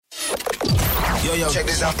Yo, check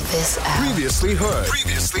this out. Previously heard.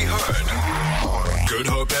 Good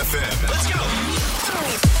Hope FM. Let's go.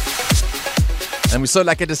 And we're so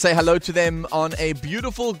lucky to say hello to them on a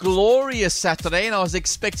beautiful, glorious Saturday. And I was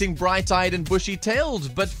expecting bright-eyed and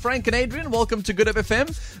bushy-tailed. But Frank and Adrian, welcome to Good Hope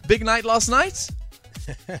FM. Big night last night.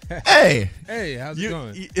 Hey, how's it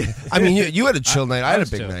going? I mean, you had a chill night. I had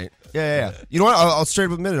a big chill. night. Yeah. You know what? I'll straight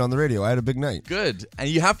up admit it on the radio. I had a big night. Good. And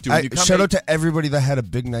you have to. When you come Shout out to everybody that had a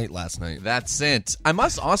big night last night. That's it. I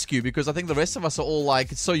must ask you, because I think the rest of us are all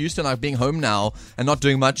like so used to being home now and not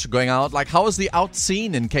doing much, going out. Like, how is the out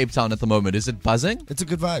scene in Cape Town at the moment? Is it buzzing? It's a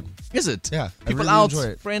good vibe. Is it? Yeah. People I really out, enjoy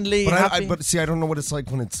it. friendly, but happy. But see, I don't know what it's like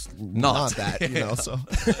when it's not that, you know, so.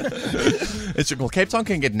 It's cool. Cape Town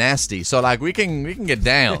can get nasty, so like we can get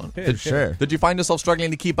down. Sure. Did you find yourself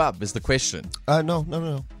struggling to keep up is the question.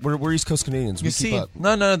 No. We're East Coast Canadians. We keep up.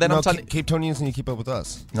 No, then I'm telling Cape Townians and you keep up with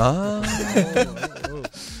us.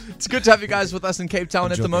 It's good to have you guys with us in Cape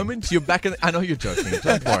Town at the moment. You're back in. I know you're joking.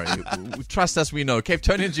 Don't worry. Trust us, we know. Cape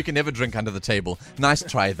Townians, you can never drink under the table. Nice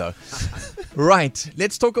try, though. Right.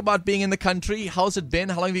 Let's talk about being in the country. How's it been?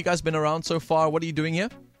 How long have you guys been around so far? What are you doing here?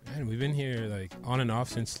 Man, we've been here like on and off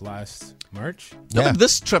since last March. Look at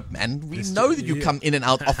this trip, man. We know that you come in and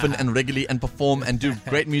out often and regularly and perform and do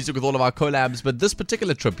great music with all of our collabs, but this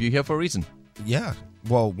particular trip, you're here for a reason. Yeah.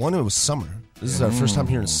 Well, one, it was summer. This is our first time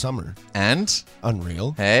here in summer. And?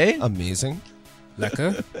 Unreal. Hey? Amazing.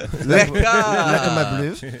 Lekker. Lekker, my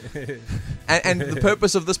blue. And the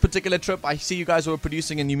purpose of this particular trip, I see you guys were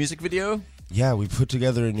producing a new music video. Yeah, we put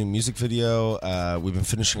together a new music video. We've been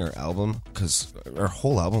finishing our album because our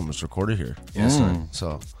whole album was recorded here.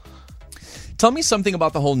 So, tell me something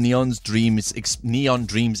about the whole Neon Dreams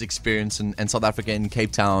experience in South Africa and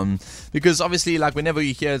Cape Town, because obviously, like whenever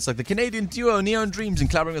you hear it's like the Canadian duo Neon Dreams and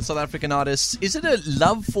collaborating with South African artists, is it a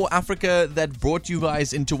love for Africa that brought you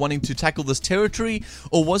guys into wanting to tackle this territory,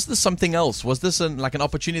 or was this something else? Was this like an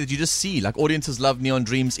opportunity that you just see, like audiences love Neon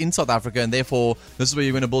Dreams in South Africa, and therefore this is where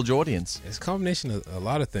you're going to build your audience? It's a combination of a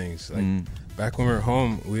lot of things. Like back when we were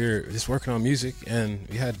home, we were just working on music, and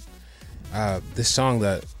we had this song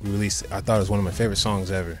that we released. I thought it was one of my favorite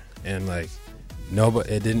songs ever, and like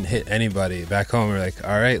it didn't hit anybody back home. We're like,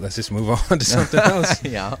 all right, let's just move on to something else.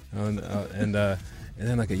 Yeah. And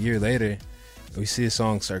then like a year later, we see a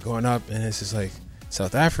song start going up, and it's just like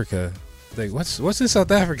South Africa. Like, what's in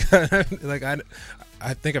South Africa? Like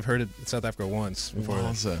I think I've heard it in South Africa once before.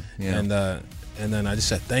 Yeah. And then I just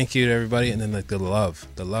said thank you to everybody, and then like the love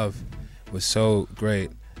was so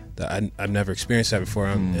great that I've never experienced that before.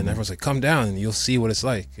 And everyone's like, come down and you'll see what it's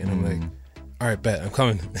like. And I'm like, all right, bet, I'm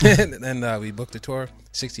coming. And then we booked a tour,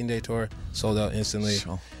 16-day tour, sold out instantly.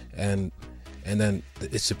 Sure. And then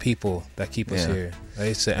it's the people that keep us here. Right?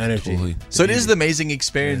 It's the energy. Totally. So it is the amazing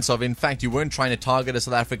experience of, in fact, you weren't trying to target a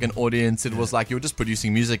South African audience. It was like you were just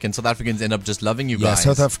producing music, and South Africans end up just loving you guys.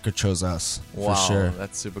 Yeah, South Africa chose us, wow, for sure.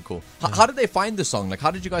 That's super cool. How did they find the song? Like, how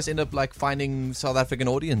did you guys end up like finding South African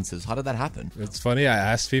audiences? How did that happen? It's funny. I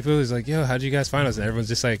asked people, it's like, yo, how did you guys find us? And everyone's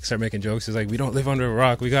just like, start making jokes. It's like, we don't live under a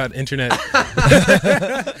rock. We got internet.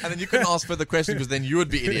 And then you couldn't ask further questions because then you would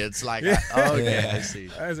be idiots. Like, I see.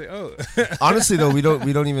 I was like, oh. Honestly, though, we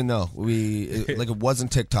don't even know. It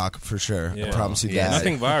wasn't TikTok for sure. I promise you that.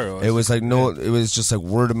 Nothing viral. It was like it was just like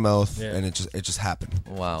word of mouth, and it just happened.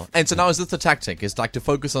 Wow. And so now is this the tactic? It's like to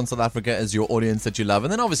focus on South Africa as your audience that you love,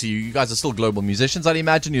 and then obviously you guys are still global musicians. I'd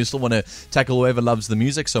imagine you still want to tackle whoever loves the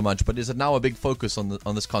music so much. But is it now a big focus on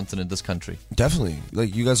this continent, this country? Definitely.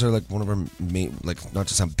 Like you guys are like one of our main, like not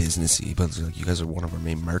to sound businessy, but like you guys are one of our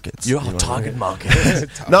main markets. You're our target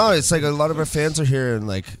market. No, it's like a lot of our fans are here, and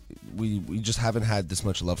like we just haven't had this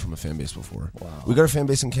much love from a fan base before. Wow. We got a fan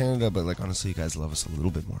base in Canada, but like honestly, you guys love us a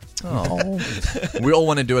little bit more. Oh, we all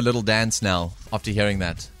want to do a little dance now after hearing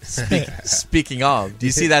that. Speaking of, do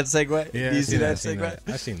you see that segue? Yeah, do you see that segue?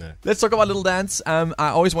 segue? I've seen that. Let's talk about little dance. I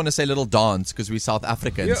always want to say little dance because we're South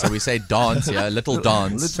African, so we say dance here, little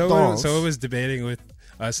dance. So I was debating with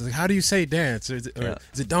so like, how do you say dance? Is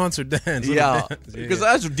it dance or dance? Yeah, because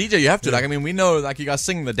as a DJ, you have to. Like, I mean, we know like you guys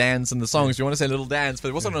sing the dance and the songs. You want to say little dance, but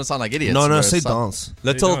it wasn't going to sound like idiots. No, say dance.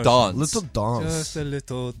 Little dance. Little dance. Just a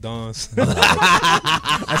little dance.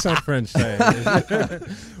 I sound French.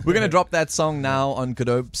 We're going to drop that song now on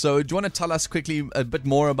Kadope. So do you want to tell us quickly a bit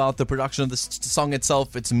more about the production of the song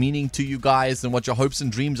itself, its meaning to you guys, and what your hopes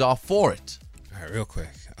and dreams are for it? All right, real quick.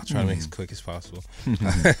 I'll try to make it as quick as possible.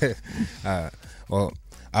 Well,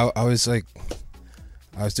 I was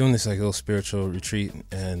doing this like little spiritual retreat,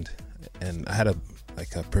 and I had a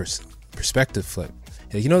perspective flip.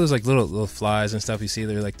 You know those like little flies and stuff you see?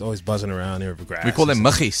 They're like always buzzing around over grass. We call them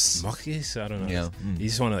machis. Machis? I don't know. Yeah. You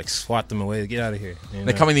just want to like swat them away. Get out of here.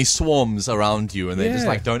 They come in these swarms around you, and they just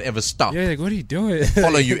like don't ever stop. Yeah, like, what are you doing?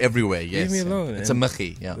 Follow you everywhere. Yes. Leave me alone. It's a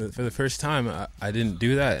machi. Yeah. For the first time, I didn't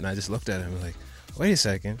do that, and I just looked at him like, wait a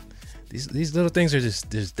second. These little things are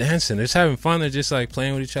just dancing. They're just having fun. They're just like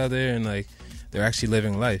playing with each other, and like they're actually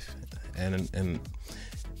living life.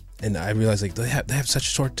 And I realized like they have such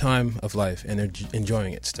a short time of life, and they're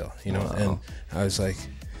enjoying it still, you know. Wow. And I was like,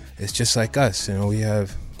 it's just like us, you know. We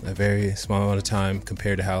have a very small amount of time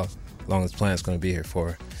compared to how long this planet's going to be here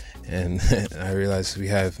for, and I realized we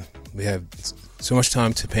have so much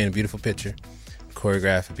time to paint a beautiful picture,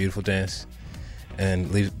 choreograph a beautiful dance,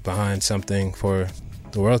 and leave behind something for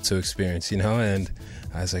the world to experience, you know. And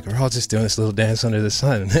I was like, we're all just doing this little dance under the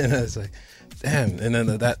sun, and I was like, damn. And then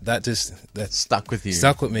that stuck with you.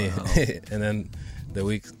 Stuck with me. Wow. And then the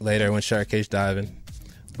week later, I went shark cage diving.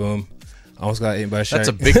 Boom. Almost got eaten by a shark. That's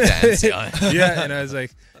a big dance, yeah. Yeah, and I was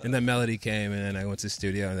like, and then melody came, and then I went to the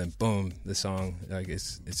studio, and then boom, the song. Like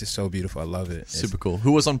it's just so beautiful. I love it. Super cool.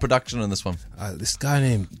 Who was on production on this one? This guy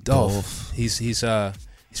named Dolph. He's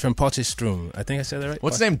from Potchefstroom. I think I said that right.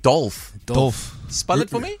 What's his name? Dolph. Spell it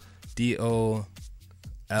for me. D-O.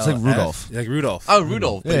 It's like Rudolph. Like Rudolph. Oh,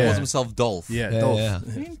 Rudolph. But he calls himself Dolph. Yeah, Dolph. Yeah.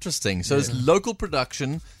 Interesting. So it's local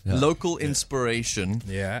production, local inspiration.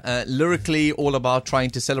 Yeah. Lyrically, all about trying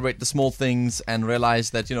to celebrate the small things and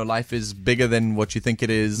realize that, you know, life is bigger than what you think it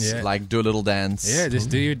is. Yeah. Like, do a little dance. Yeah, just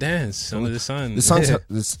do your dance under the sun. The song's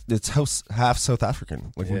it's half South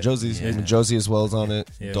African. Like when Josie as well is on it.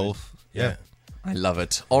 Yeah. Dolph. Yeah. I love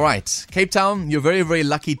it. All right. Cape Town, you're very, very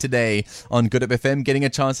lucky today on Good Up FM, getting a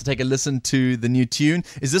chance to take a listen to the new tune.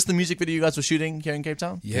 Is this the music video you guys were shooting here in Cape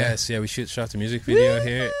Town? Yes, we shot the music video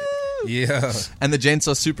here. Yeah. And the gents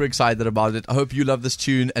are super excited about it. I hope you love this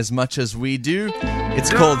tune as much as we do.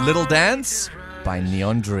 It's called Little Dance by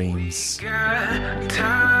Neon Dreams.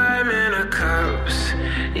 Time in a cups.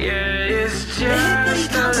 Yeah, it's The Hit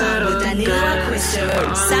Countdown with Danilo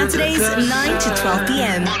Acquisto. Saturdays 9 to 12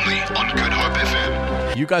 p.m. Only on Good Hope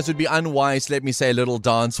FM. You guys would be unwise to let me say a little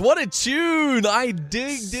dance. What a tune! I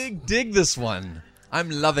dig this one. I'm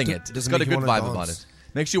loving it. It's got a good vibe about it.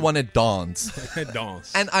 Makes you want to dance.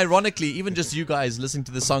 Dance. And ironically, even just you guys listening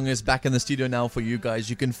to the song is back in the studio now for you guys.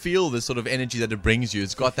 You can feel the sort of energy that it brings you.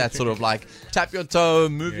 It's got that sort of like tap your toe,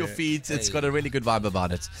 move your feet. It's got a really good vibe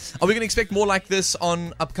about it. Are we going to expect more like this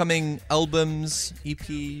on upcoming albums,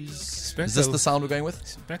 EPs? Is this the sound we're going with?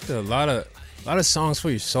 Expect a lot of songs for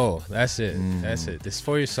your soul. That's it. That's it. This is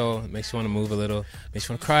for your soul. It makes you want to move a little. Makes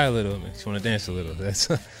you want to cry a little. Makes you want to dance a little. That's.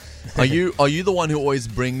 Are you the one who always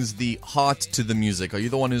brings the heart to the music? Are you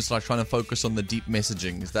the one who's like trying to focus on the deep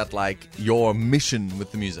messaging? Is that like your mission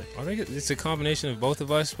with the music? I think it's a combination of both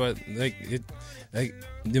of us, but like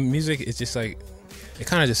the music is just like it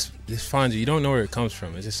kind of just finds you. You don't know where it comes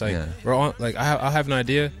from. It's just like we're on. Like I have an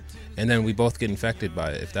idea, and then we both get infected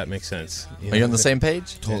by it. If that makes sense. Are you on the same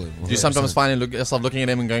page? Totally. Do you sometimes find yourself looking at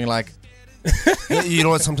him and going like? You know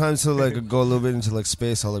what? Sometimes to like go a little bit into like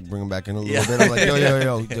space, I'll like bring him back in a little bit. I'm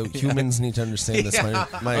like, yo, humans need to understand this.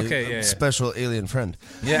 My special alien friend.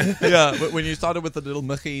 Yeah, yeah. But when you started with the little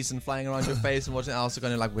machis and flying around your face and watching, I was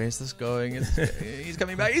going like, where's this going? He's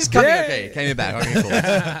coming back. He's coming. Okay, came back. Okay, cool.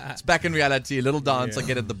 It's back in reality. A little dance. I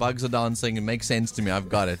get it. The bugs are dancing. It makes sense to me. I've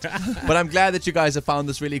got it. But I'm glad that you guys have found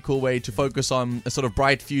this really cool way to focus on a sort of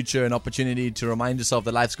bright future, an opportunity to remind yourself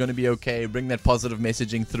that life's going to be okay. Bring that positive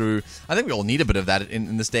messaging through. I think we all need a bit of that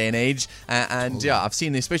in this day and age. And I've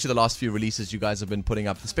seen, especially the last few releases you guys have been putting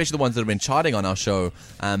up, especially the ones that have been charting on our show,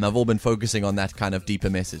 have all been focusing on that kind of deeper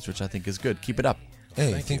message, which I think is good. Keep it up.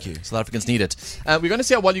 Hey, thank you. South Africans need it. We're going to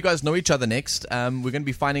see how well you guys know each other next. We're going to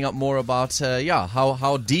be finding out more about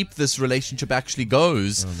how deep this relationship actually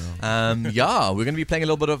goes. Oh, no. We're going to be playing a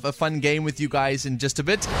little bit of a fun game with you guys in just a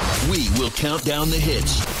bit. We will count down the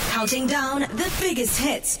hits. Counting down the biggest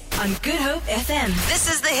hits on Good Hope FM. This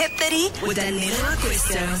is the Hit 30 with Danilo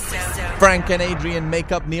Acquisto. Frank and Adrian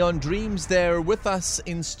make up Neon Dreams. They're with us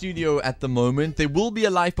in studio at the moment. There will be a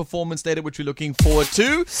live performance later, which we're looking forward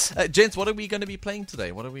to. Gents, what are we going to be playing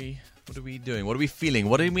today? What are we doing? What are we feeling?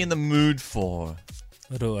 What are we in the mood for?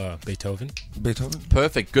 Little Beethoven.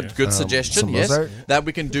 Perfect. Good suggestion. Yes, Mozart. that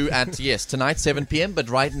we can do at tonight 7 p.m. But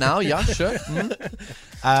right now, sure.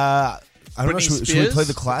 I don't know. Britney Should we play Spears?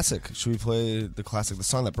 the classic? Should we play the classic, the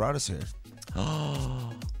song that brought us here?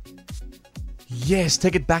 Yes,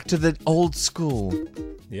 take it back to the old school.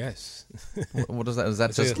 Yes. What is that? Is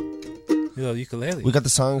that just? Little ukulele. We got the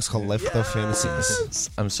song. It's called Life Without Fantasies.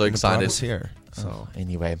 I'm so And it brought excited. us here. So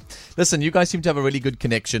Anyway, listen, you guys seem to have a really good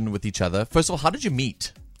connection with each other. First of all, how did you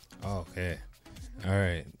meet? Okay. All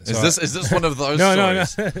right. Is this one of those No.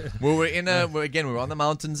 stories? Where we're on the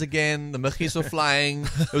mountains again. The Michis were flying.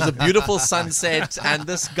 It was a beautiful sunset, and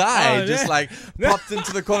this guy just like popped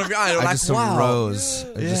into the corner of your eye. You're I like, just wow. arose.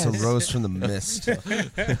 I just arose from the mist.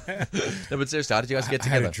 No, but seriously, how did you guys get I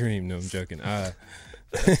had together? a dream. No, I'm joking. I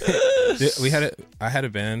had a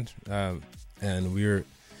band, and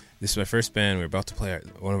this is my first band. We were about to play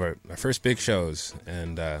one of our first big shows,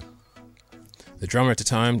 and the drummer at the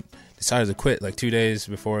time decided to quit like 2 days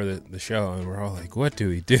before the show, and we're all like, "What do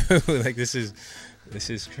we do? Like this is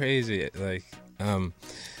crazy." Like, and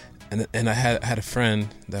I had a friend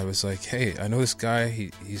that was like, "Hey, I know this guy.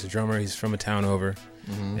 He's a drummer. He's from a town over."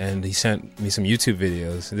 And he sent me some YouTube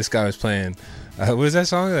videos. This guy was playing, what was that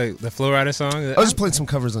song? Like the Flo Rida song? I was just playing some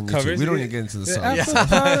covers on YouTube. We don't need to get into the song.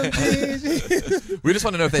 We just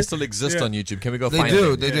want to know if they still exist on YouTube. Can we go find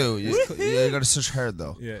them? They do. You got to search hard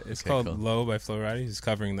though. Yeah, it's called Low by Flo Rida. He's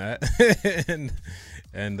covering that.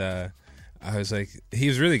 and I was like, he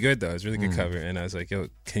was really good though. It was a really good cover. And I was like, yo,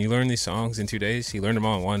 can you learn these songs in 2 days? He learned them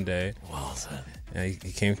all in 1 day. Wow. And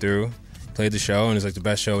he came through, played the show, and it was like the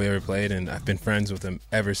best show we ever played, and I've been friends with him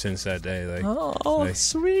ever since that day. Like,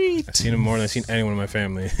 sweet. I've seen him more than I've seen anyone in my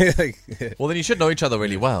family. Well, then you should know each other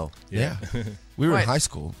really well. Yeah. We were Right. in high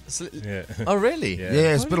school. Oh, really?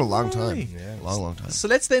 Yeah. It's been a long time. Yeah. Long time. So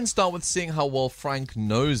let's then start with seeing how well Frank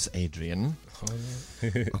knows Adrian.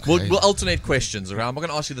 Okay. We'll alternate questions around. I'm not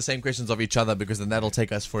going to ask you the same questions of each other because then that'll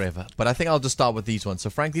take us forever. But I think I'll just start with these ones. So,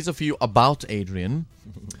 Frank, these are for you about Adrian.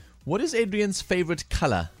 What is Adrian's favorite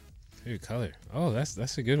color? Favorite color? Oh,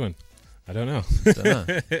 that's a good one. I don't know. Don't know.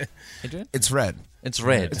 Adrian? It's red. It's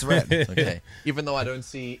red. It's red. Okay. Even though I don't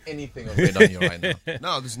see anything of red on you right now.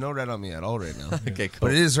 No, there's no red on me at all right now. Okay, cool.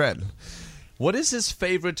 But it is red. What is his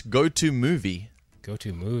favorite go-to movie?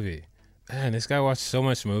 Go-to movie. Man, this guy watched so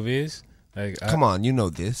much movies. Like, Come on, you know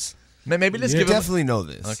this. Maybe let's You give him... definitely know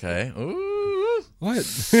this. Okay. Ooh. What?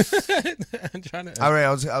 I'm trying to. All right,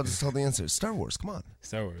 I'll just tell the answer. Star Wars. Come on.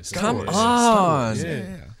 Star Wars. Come Wars. on.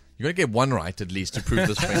 Yeah. You're going to get one right at least to prove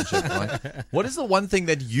this friendship, right? What is the one thing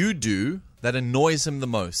that you do that annoys him the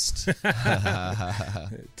most?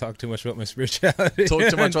 Talk too much about my spirituality. Talk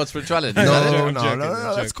too much about spirituality. No, joking,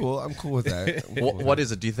 that's joking. cool. I'm cool with that. What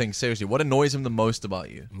is it, do you think? Seriously, what annoys him the most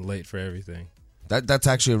about you? I'm late for everything. That's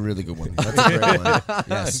actually a really good one. That's a great one.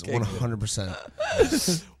 Yes,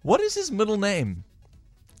 100%. What is his middle name?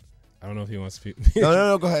 I don't know if he wants to.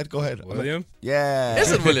 No. Go ahead. William? Yeah.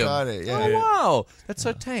 Is it William? Got it. Yeah. Oh, wow. That's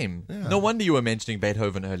so tame. Yeah. No wonder you were mentioning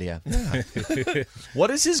Beethoven earlier. What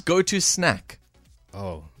is his go-to snack?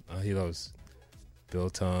 Oh, he loves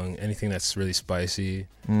biltong. Anything that's really spicy.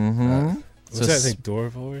 What's So that thing?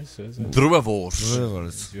 Dorvors?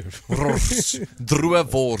 Druevors.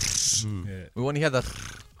 Druevors. Yeah. We want to hear the...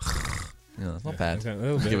 Yeah, not bad. Okay, a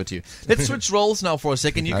little I'll bit. give it to you. Let's switch roles now for a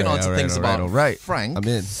second. You can answer things about Frank. I'm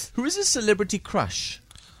in. Who is his celebrity crush?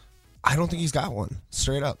 I don't think he's got one.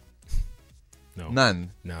 Straight up. No.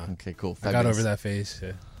 None. No. Okay, cool. I got over that phase.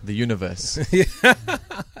 Yeah. The universe. The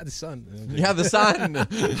sun. Yeah, the sun.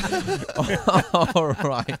 All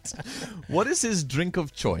right. What is his drink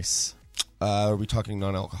of choice? Are we talking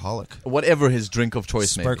non-alcoholic? Whatever his drink of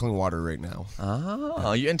choice may be. Sparkling water right now. Ah,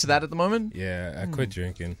 are you into that at the moment? Yeah, I quit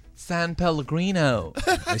drinking. San Pellegrino.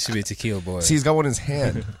 I used to be a tequila boy. See, he's got one in his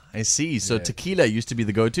hand. I see. So tequila used to be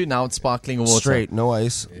the go-to. Now it's sparkling water. Straight, no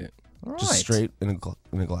ice. Yeah. All right. Just straight in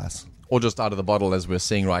a glass. Or just out of the bottle as we're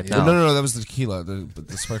seeing right now. No, that was the tequila.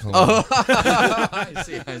 The sparkling water.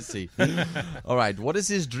 I see. All right. What is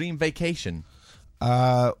his dream vacation?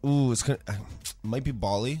 It's gonna might be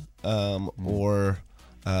Bali, or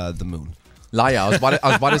the moon. Liar. I was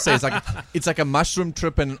about to say it's like a mushroom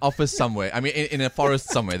trip in an office somewhere. I mean, in a forest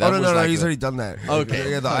somewhere. That was No, like he's the- already done that.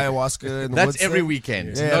 Okay. Yeah, the ayahuasca in the That's woods every thing.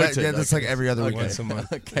 weekend. Yeah, Noted. that's like every other weekend. Once a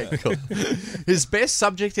month. Okay, cool. His best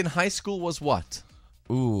subject in high school was what?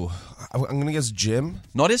 Ooh, I'm gonna guess gym.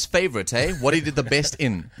 Not his favorite, eh? What he did the best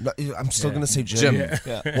in. No, I'm still gonna say gym.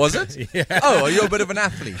 Gym. Was it? Yeah. Oh, are you a bit of an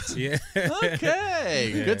athlete? Yeah.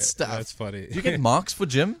 Okay, good stuff. That's funny. Do you get marks for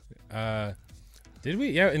gym? Did we?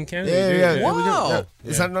 Yeah, in Canada. Yeah, we do. yeah, yeah. Wow. we do.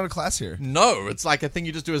 Yeah. Is that not a class here? No, it's like a thing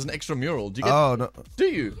you just do as an extramural. Do you get? Oh no. Do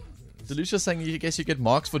you? Delucia's saying you guess you get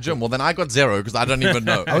marks for gym. Well, then I got 0 because I don't even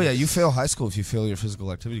know. Oh yeah, you fail high school if you fail your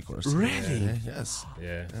physical activity course. Really? Yeah, yes.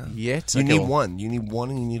 Yeah. Yet You Okay, need well, one. You need one,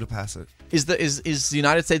 and you need to pass it. Is the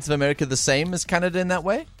United States of America the same as Canada in that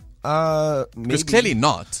way? Maybe. Because clearly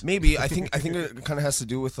not. Maybe I think it kind of has to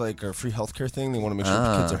do with like a free healthcare thing. They want to make sure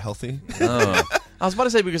the kids are healthy. Oh. I was about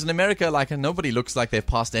to say because in America, like nobody looks like they've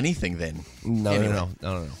passed anything. Then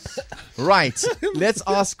No. right. Let's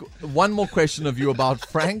ask one more question of you about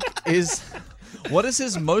Frank. Is What is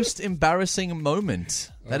his most embarrassing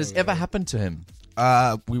moment that has ever happened to him?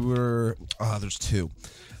 There's two.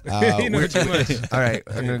 You know too much. All right,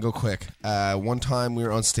 I'm gonna go quick. One time we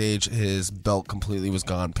were on stage, his belt completely was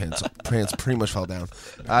gone. Pants pretty much fell down.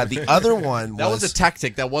 The other one That was a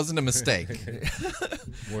tactic. That wasn't a mistake.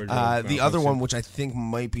 The other one, which I think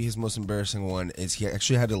might be his most embarrassing one, is he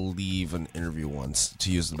actually had to leave an interview once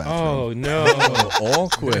to use the bathroom. Oh no!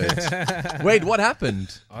 Awkward. Wait, what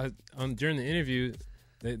happened? During the interview,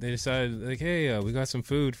 they decided like, hey, we got some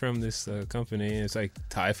food from this company. It's like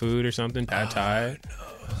Thai food or something, pad Thai. No.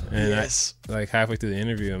 And yes. I, like halfway through the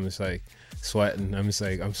interview, I'm just like sweating. I'm just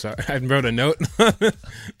like, I'm sorry. I wrote a note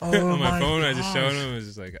on my phone. I just showed him. I was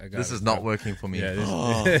just like, this is not working for me.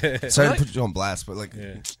 Yeah, sorry to put you on blast, but like,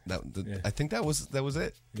 I think that was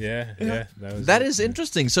it. Yeah. That is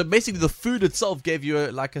interesting. So basically, the food itself gave you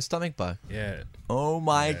a stomach bug. Yeah. Oh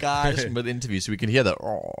my gosh! With interview, so we can hear that.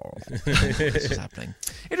 This is happening.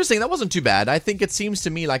 Interesting. That wasn't too bad. I think it seems to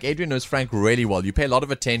me like Adrian knows Frank really well. You pay a lot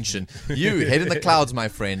of attention. You head in the clouds, my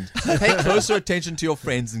friend. Pay closer attention to your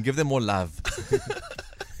friends and give them more love.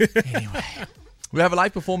 Anyway. We have a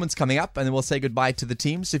live performance coming up, and then we'll say goodbye to the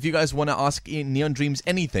team. So if you guys want to ask Neon Dreams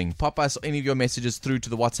anything, pop us any of your messages through to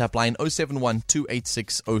the WhatsApp line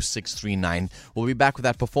 071-286-0639. We'll be back with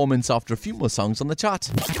that performance after a few more songs on the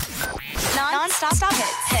chart. Non-stop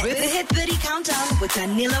hits. With the Hit 30 Countdown with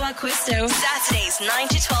Danilo Acquisto. Saturdays, 9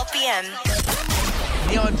 to 12 p.m.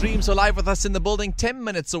 Neon Dreams are live with us in the building, 10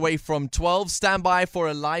 minutes away from 12. Stand by for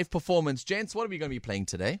a live performance. Gents, what are we going to be playing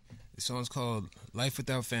today? The song's called Life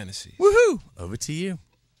Without Fantasy. Woohoo! Over to you.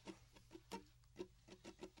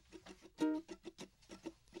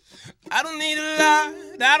 I don't need a lot,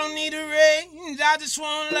 I don't need a range. I just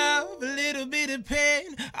want love, a little bit of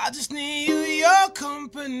pain. I just need you, your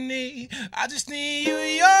company. I just need you,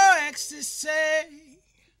 your ecstasy.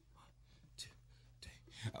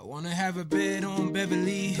 I wanna have a bed on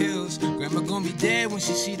Beverly Hills. Grandma gonna be dead when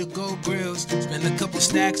she see the gold grills. Spend a couple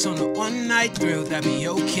stacks on a one-night grill, that'd be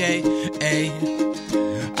okay, ayy.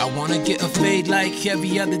 I wanna get a fade like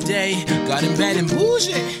every other day. Got him bad and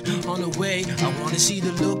bougie on the way. I wanna see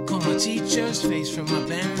the look on my teacher's face from my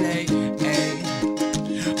Bentley, ayy.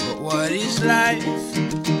 But what is life?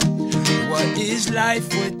 What is life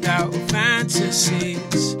without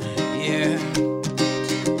fantasies? Yeah.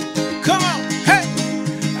 Come on, hey!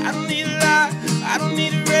 I don't need a lot, I don't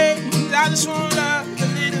need a raise. I just want love, a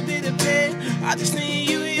little bit of pain. I just need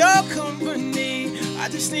you, your company. I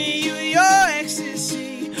just need you, your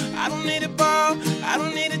ecstasy. I don't need a ball, I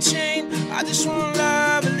don't need a chain. I just want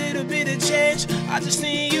love, a little bit of change. I just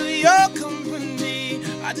need you, your company.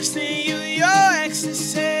 I just need you, your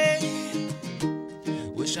ecstasy.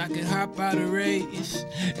 Wish I could hop out a race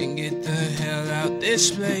and get the hell out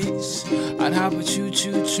this place. I'd hop a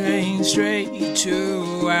choo-choo train straight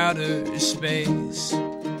to outer space.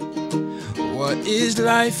 What is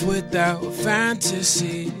life without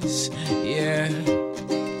fantasies? Yeah.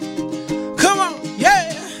 Come on,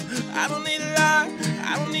 yeah. I don't need a lot,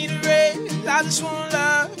 I don't need a raise. I just want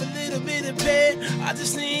love, a little bit of pain. I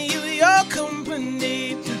just need you, your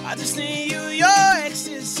company. I just need you, your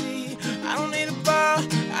ecstasy. I don't need a bar,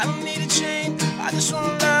 I don't need a chain. I just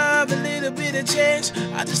want love, a little bit of change.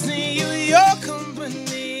 I just need you, your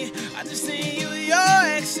company. I just need you, your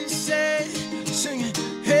ecstasy. Singing,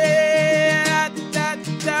 hey, da da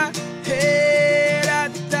da, hey, da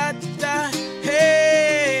da da,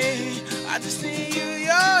 hey. I just need you,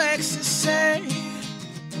 your ecstasy.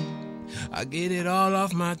 I get it all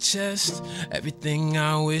off my chest, everything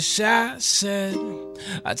I wish I said.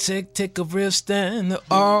 I take a real stand to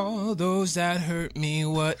all those that hurt me.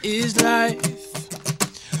 What is life?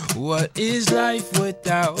 What is life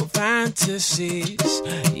without fantasies?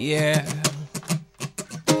 Yeah.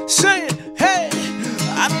 Say it, hey!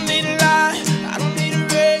 I don't need a lot, I don't need a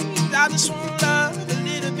raise. I just want love, a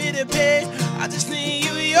little bit of pain. I just need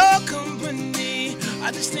you, your company.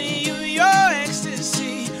 I just need you, your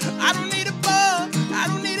ecstasy. I don't need a ball, I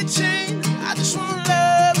don't need a chain. I just want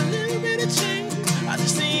love, a little bit of change. I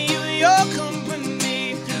just need you, your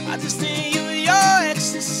company. I just need you, your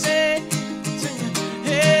ecstasy.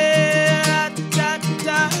 Hey, da da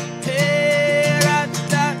da, hey, da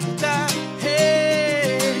da da,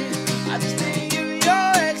 hey. I just need you,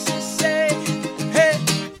 your ecstasy. Hey.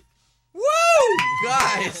 Woo!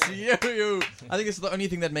 Guys, you. I think it's the only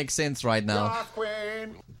thing that makes sense right now.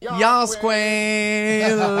 Yas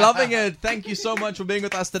Queen! Loving it. Thank you so much for being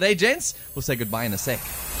with us today, gents. We'll say goodbye in a sec.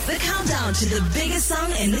 The countdown to the biggest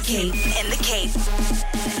song in the Cape.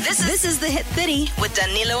 This is the Hit 30 with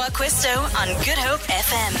Danilo Acquisto on Good Hope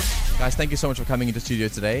FM. Guys, thank you so much for coming into the studio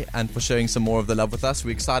today and for sharing some more of the love with us. We're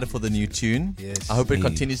excited for the new tune. Yes. I hope it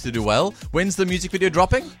continues to do well. When's the music video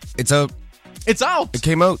dropping? It's out. It's out! It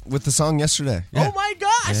came out with the song yesterday. Yeah. Oh my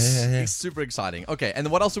gosh! Yeah. It's super exciting. Okay, and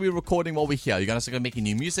what else are we recording while we're here? You guys are going to make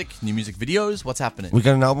new music videos? What's happening? We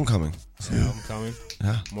got an album coming. Album coming.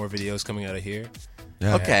 Yeah. More videos coming out of here.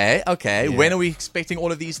 Yeah. Okay. Yeah. When are we expecting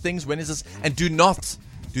all of these things? When is this? And do not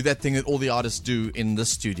do that thing that all the artists do in the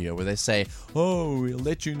studio where they say, "Oh, we'll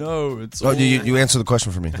let you know." It's all... you answered the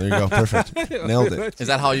question for me. There you go. Perfect. Nailed it. Is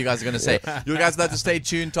that how you guys are going to say? You guys have to stay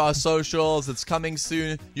tuned to our socials. It's coming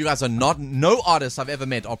soon. You guys are no artists I've ever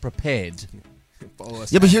met are prepared.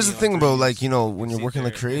 Yeah, but here's the thing about when you're working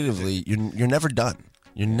creatively, you're never done.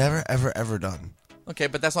 You're never ever done. Okay,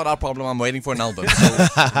 but that's not our problem. I'm waiting for an album. So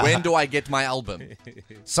when do I get my album?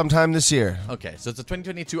 Sometime this year. Okay, so it's a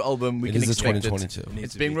 2022 album. We It can is a expect 2022.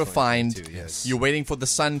 It's being refined. Yes. You're waiting for the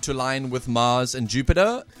sun to line with Mars and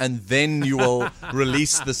Jupiter, and then you will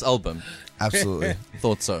release this album. Absolutely.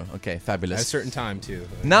 Thought so. Okay, fabulous. At a certain time, too.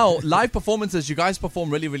 Now, live performances. You guys perform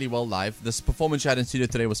really, really well live. This performance you had in studio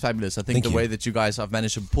today was fabulous. I think Thank the you. way that you guys have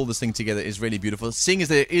managed to pull this thing together is really beautiful. Seeing as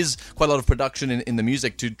there is quite a lot of production in the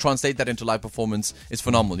music, to translate that into live performance is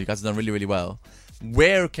phenomenal. You guys have done really, really well.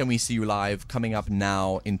 Where can we see you live coming up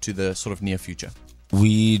now into the sort of near future?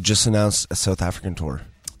 We just announced a South African tour.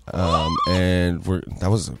 And that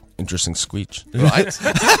was an interesting screech. Right?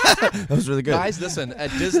 That was really good. Guys, listen, a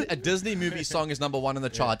Disney movie song is number 1 on the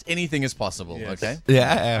chart. Anything is possible, Yes. okay?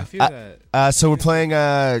 Yeah. I feel that. So we're playing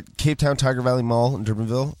Cape Town Tiger Valley Mall in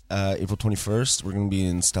Durbanville, April 21st. We're going to be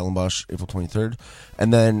in Stellenbosch, April 23rd.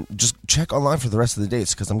 And then just check online for the rest of the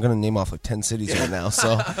dates because I'm going to name off 10 cities right now.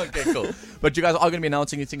 So Okay, cool. But you guys are going to be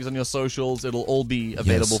announcing these things on your socials. It'll all be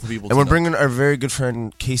available for people And to we're know. bringing our very good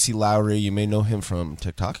friend Casey Lowry. You may know him from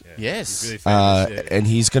TikTok. Yes. He's really famous. And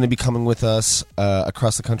he's going to be coming with us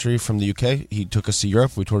across the country from the UK. He took us to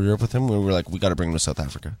Europe. We toured Europe with him. We were like, we got to bring him to South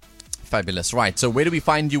Africa. Fabulous. Right. So where do we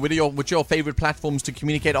find you? Which are your favorite platforms to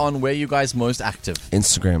communicate on? Where are you guys most active?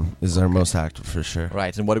 Instagram is our most active for sure.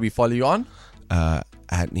 Right. And what do we follow you on?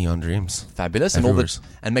 At Neon Dreams. Fabulous. And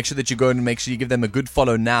make sure that you go and make sure you give them a good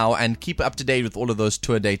follow now and keep up to date with all of those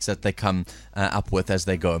tour dates that they come up with as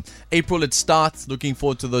they go. April, it starts. Looking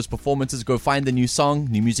forward to those performances. Go find the new song,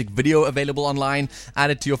 new music video available online.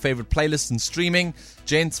 Add it to your favorite playlists and streaming.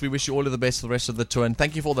 Gents, we wish you all of the best for the rest of the tour. And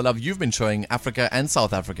thank you for all the love you've been showing Africa and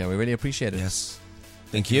South Africa. We really appreciate it. Yes.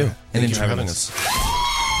 Thank you. And Thank you for having us.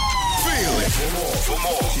 Feel it. For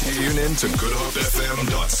more, tune in to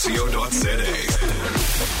goodhopefm.co.za.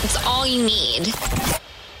 It's all you need.